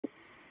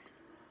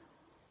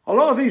A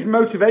lot of these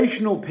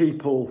motivational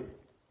people,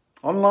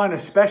 online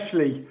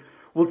especially,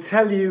 will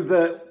tell you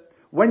that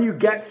when you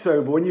get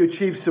sober, when you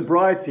achieve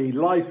sobriety,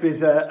 life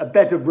is a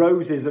bed of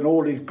roses and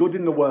all is good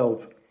in the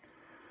world.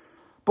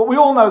 But we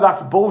all know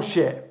that's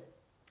bullshit.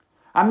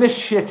 And this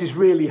shit is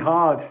really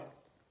hard.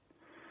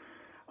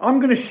 I'm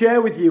going to share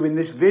with you in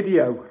this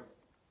video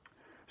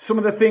some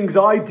of the things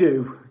I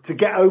do to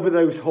get over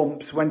those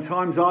humps when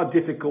times are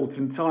difficult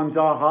and times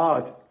are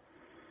hard.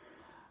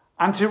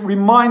 And to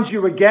remind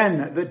you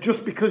again that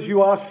just because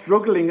you are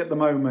struggling at the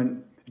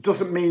moment, it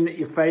doesn't mean that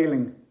you're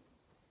failing.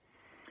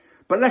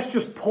 But let's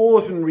just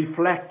pause and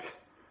reflect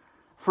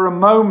for a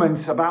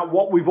moment about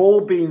what we've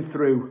all been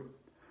through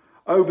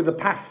over the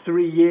past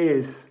 3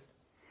 years.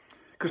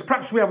 Because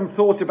perhaps we haven't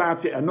thought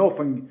about it enough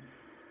and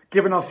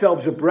given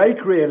ourselves a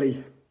break,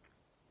 really.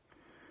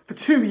 For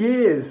 2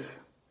 years,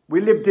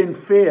 we lived in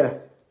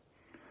fear,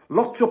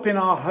 locked up in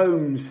our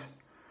homes,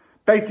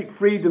 basic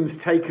freedoms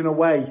taken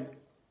away,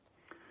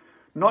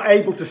 not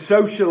able to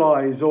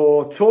socialise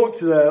or talk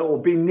to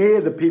or be near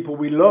the people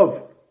we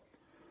love.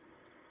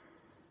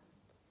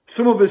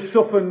 Some of us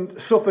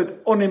suffered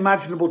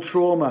unimaginable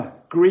trauma,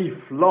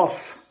 grief,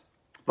 loss,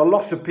 the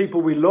loss of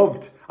people we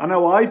loved. I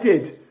know I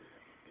did.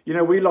 You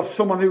know, we lost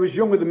someone who was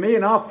younger than me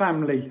in our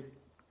family.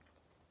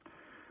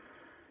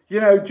 You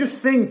know, just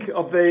think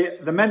of the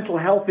mental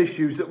health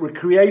issues that were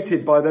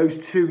created by those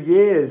 2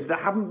 years that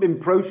haven't been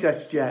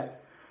processed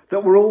yet,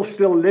 that we're all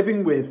still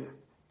living with.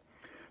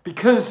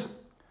 Because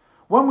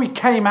when we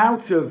came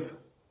out of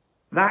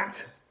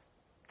that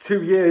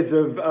 2 years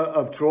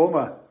of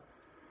trauma,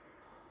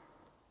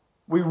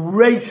 we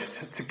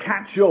raced to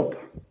catch up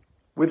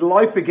with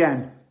life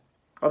again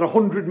at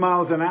 100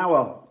 miles an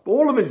hour.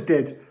 All of us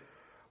did.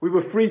 We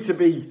were free to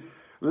be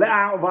let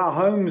out of our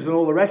homes and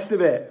all the rest of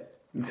it,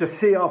 and to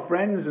see our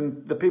friends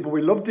and the people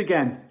we loved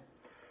again.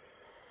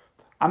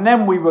 And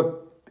then we were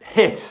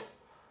hit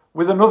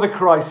with another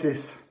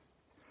crisis,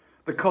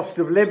 the cost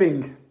of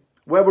living,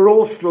 where we're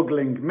all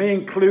struggling, me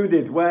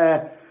included,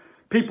 where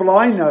people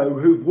I know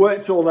who've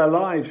worked all their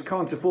lives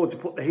can't afford to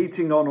put the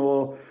heating on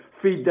or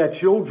feed their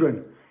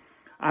children.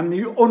 And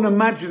the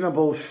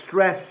unimaginable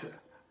stress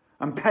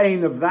and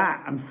pain of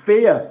that and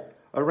fear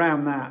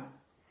around that,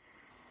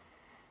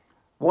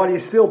 while you're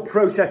still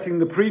processing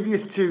the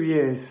previous 2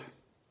 years.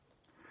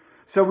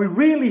 So we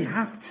really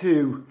have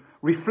to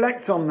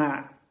reflect on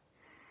that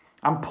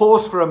and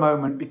pause for a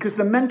moment, because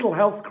the mental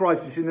health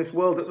crisis in this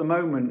world at the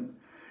moment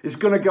is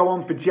going to go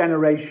on for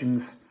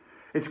generations.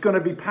 It's going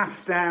to be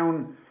passed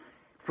down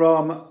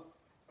from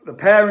the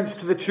parents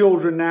to the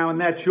children now,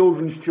 and their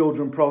children's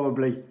children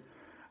probably,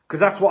 because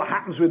that's what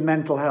happens with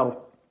mental health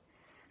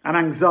and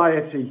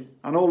anxiety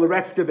and all the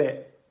rest of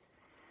it.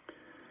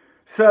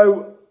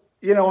 So,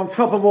 you know, on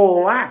top of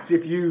all that,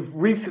 if you've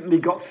recently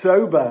got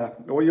sober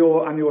or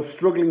you're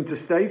struggling to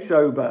stay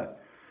sober,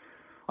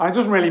 and it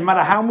doesn't really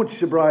matter how much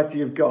sobriety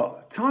you've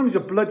got, times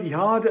are bloody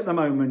hard at the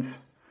moment.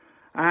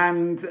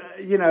 And,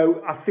 you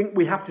know, I think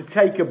we have to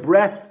take a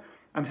breath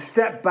and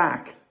step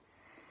back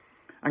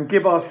and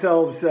give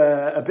ourselves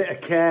a bit of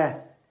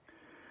care.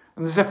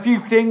 And there's a few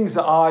things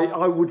that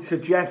I would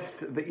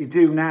suggest that you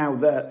do now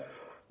that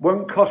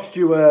won't cost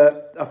you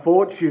a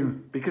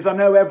fortune, because I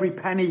know every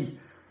penny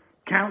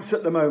counts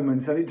at the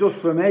moment, and it does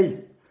for me.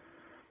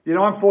 You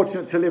know, I'm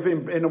fortunate to live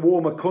in a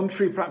warmer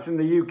country, perhaps in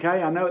the UK.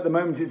 I know at the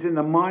moment it's in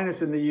the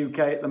minus in the UK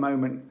at the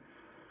moment.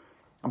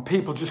 And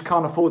people just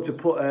can't afford to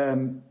put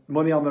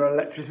money on their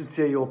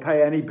electricity or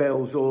pay any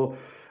bills, or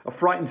are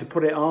frightened to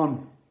put it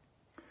on.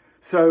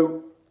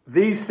 So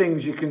these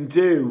things you can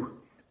do,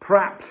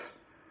 perhaps,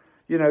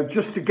 you know,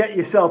 just to get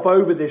yourself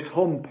over this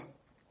hump.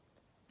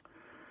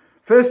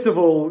 First of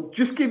all,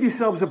 just give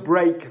yourselves a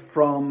break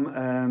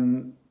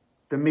from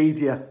the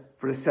media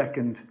for a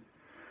second.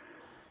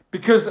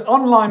 Because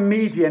online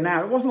media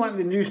now, it wasn't like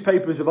the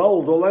newspapers of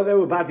old, although they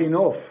were bad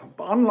enough.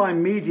 But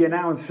online media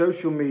now and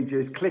social media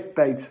is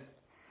clickbait.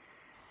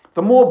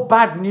 The more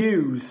bad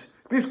news,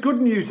 because good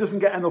news doesn't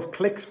get enough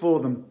clicks for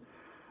them,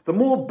 the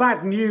more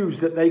bad news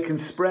that they can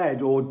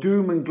spread, or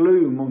doom and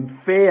gloom and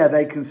fear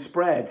they can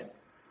spread,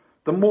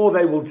 the more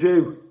they will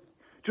do.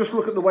 Just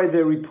look at the way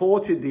they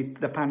reported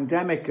the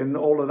pandemic and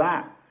all of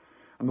that,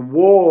 and the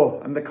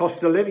war and the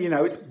cost of living. You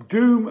know, it's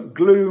doom,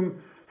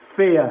 gloom,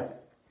 fear.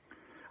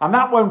 And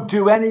that won't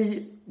do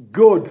any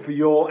good for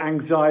your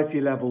anxiety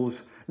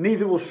levels.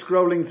 Neither will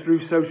scrolling through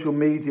social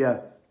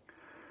media.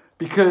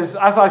 Because,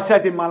 as I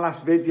said in my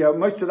last video,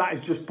 most of that is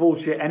just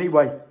bullshit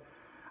anyway.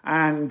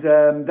 And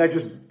they're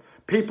just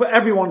people,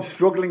 everyone's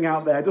struggling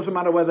out there. It doesn't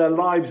matter whether their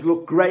lives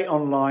look great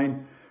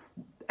online.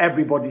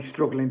 Everybody's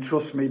struggling,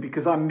 trust me,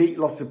 because I meet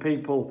lots of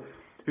people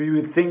who you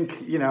would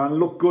think, you know, and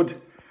look good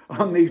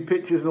on these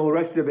pictures and all the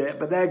rest of it,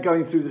 but they're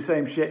going through the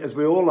same shit as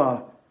we all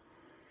are.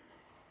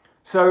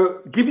 So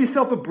give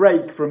yourself a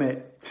break from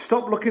it.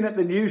 Stop looking at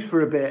the news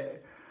for a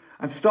bit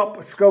and stop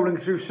scrolling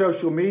through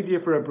social media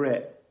for a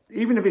bit.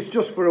 Even if it's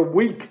just for a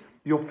week,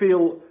 you'll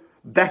feel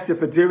better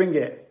for doing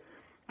it.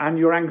 And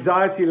your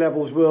anxiety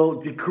levels will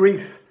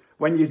decrease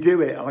when you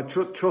do it.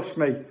 Trust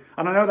me.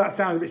 And I know that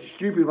sounds a bit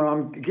stupid when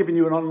I'm giving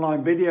you an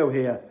online video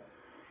here.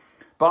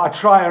 But I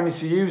try only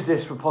to use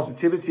this for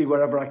positivity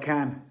wherever I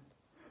can.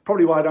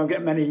 Probably why I don't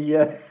get many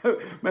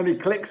many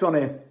clicks on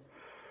it.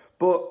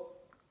 But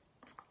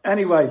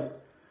anyway,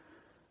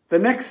 the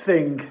next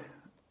thing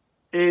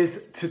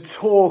is to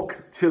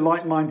talk to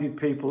like-minded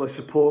people, a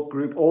support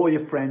group, or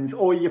your friends,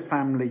 or your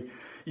family.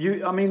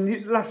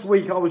 Last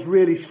week I was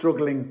really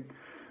struggling.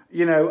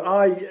 You know,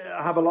 I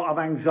have a lot of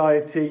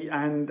anxiety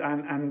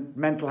and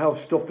mental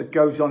health stuff that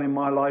goes on in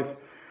my life.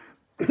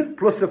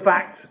 Plus the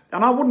fact,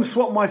 and I wouldn't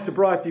swap my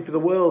sobriety for the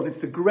world. It's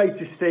the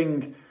greatest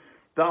thing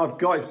that I've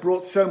got. It's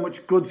brought so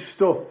much good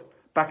stuff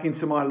back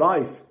into my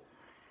life.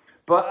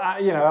 But,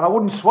 and I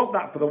wouldn't swap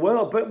that for the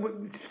world. But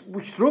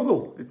we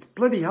struggle. It's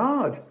bloody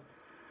hard.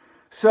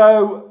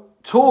 So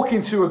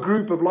talking to a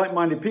group of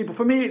like-minded people,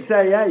 for me, it's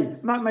AA.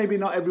 That may be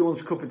not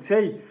everyone's cup of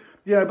tea.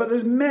 But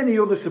there's many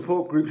other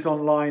support groups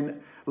online,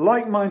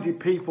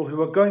 like-minded people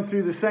who are going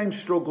through the same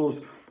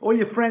struggles, or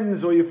your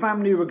friends or your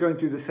family who are going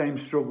through the same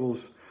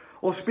struggles.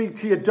 Or speak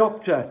to your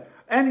doctor,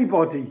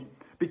 anybody,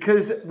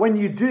 because when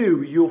you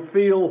do, you'll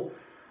feel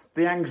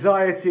the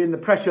anxiety and the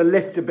pressure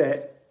lift a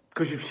bit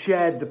because you've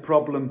shared the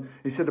problem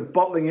instead of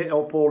bottling it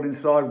up all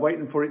inside,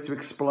 waiting for it to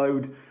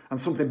explode and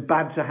something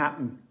bad to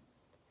happen.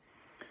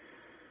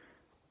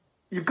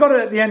 You've got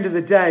to, at the end of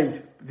the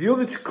day, the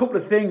other couple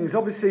of things,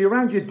 obviously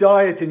around your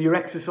diet and your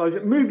exercise,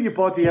 move your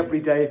body every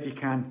day if you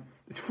can.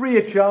 It's free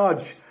of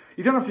charge.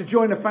 You don't have to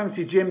join a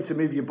fancy gym to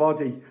move your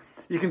body.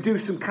 You can do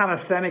some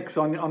calisthenics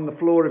on the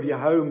floor of your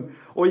home,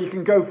 or you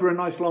can go for a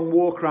nice long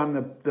walk around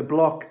the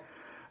block.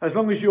 As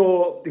long as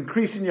you're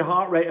increasing your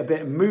heart rate a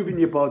bit and moving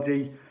your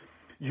body,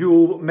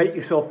 you'll make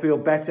yourself feel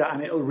better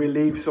and it'll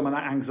relieve some of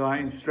that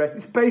anxiety and stress.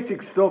 It's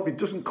basic stuff. It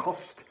doesn't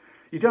cost.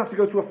 You don't have to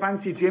go to a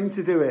fancy gym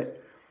to do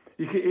it.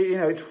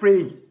 It's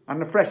free,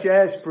 and the fresh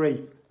air is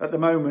free at the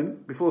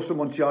moment before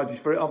someone charges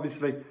for it,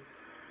 obviously.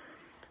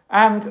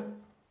 And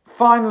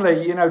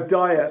finally,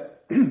 diet.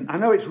 I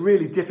know it's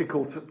really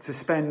difficult to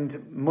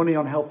spend money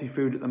on healthy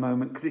food at the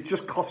moment because it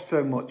just costs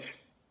so much.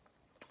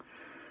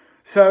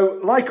 So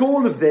like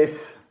all of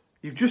this,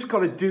 you've just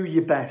got to do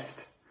your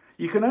best.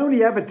 You can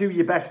only ever do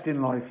your best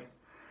in life.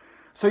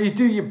 So you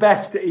do your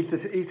best to eat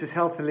as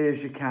healthily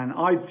as you can.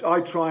 I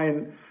try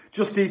and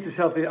just eat as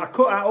healthy. I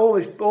cut out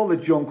all the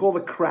junk, all the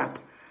crap,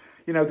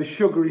 the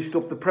sugary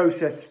stuff, the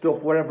processed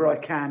stuff, wherever I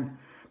can.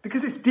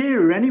 Because it's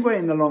dearer anyway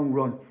in the long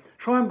run.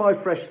 Try and buy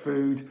fresh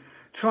food.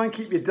 Try and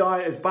keep your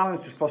diet as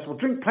balanced as possible.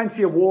 Drink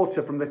plenty of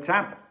water from the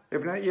tap.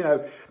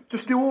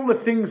 Just do all the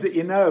things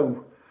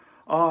that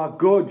are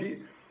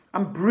good.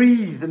 And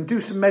breathe and do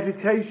some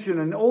meditation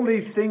and all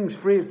these things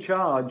free of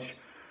charge.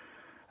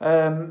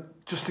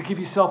 Just to give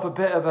yourself a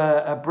bit of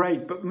a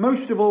break. But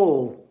most of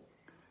all,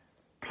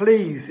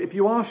 please, if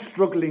you are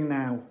struggling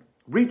now,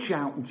 reach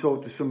out and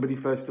talk to somebody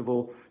first of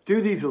all.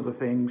 Do these other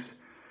things.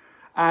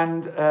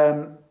 And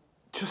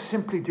just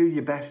simply do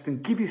your best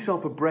and give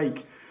yourself a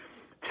break.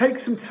 Take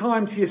some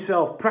time to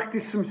yourself.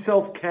 Practice some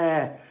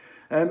self-care.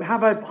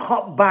 Have a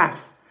hot bath.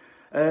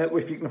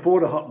 If you can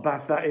afford a hot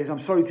bath, that is. I'm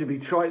sorry to be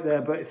trite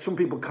there, but some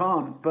people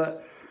can't.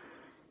 But,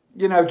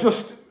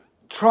 just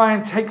try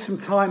and take some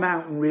time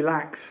out and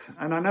relax.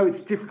 And I know it's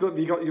difficult if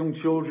you've got young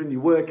children,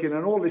 you're working,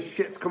 and all this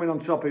shit's coming on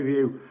top of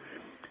you.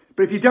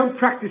 But if you don't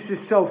practice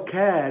this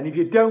self-care, and if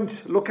you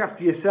don't look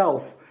after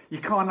yourself, you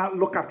can't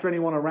look after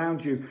anyone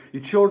around you.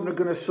 Your children are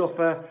going to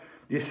suffer.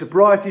 Your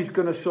sobriety is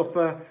going to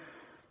suffer.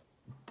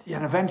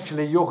 And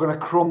eventually you're going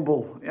to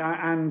crumble.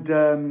 And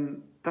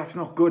that's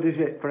not good, is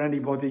it, for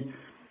anybody?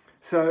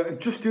 So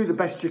just do the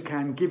best you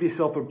can. Give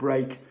yourself a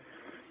break.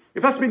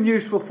 If that's been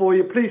useful for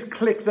you, please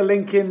click the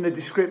link in the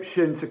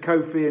description to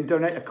Ko-fi and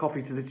donate a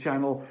coffee to the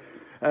channel.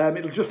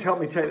 It'll just help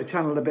me take the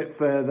channel a bit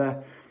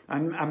further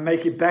and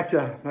make it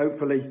better,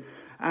 hopefully.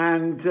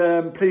 And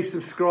please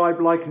subscribe,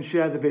 like and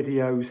share the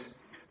videos.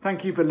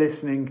 Thank you for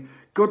listening.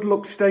 Good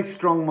luck. Stay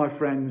strong, my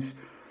friends.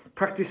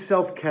 Practice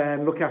self-care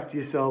and look after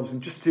yourselves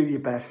and just do your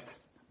best.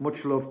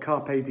 Much love.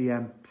 Carpe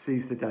diem.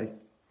 Seize the day.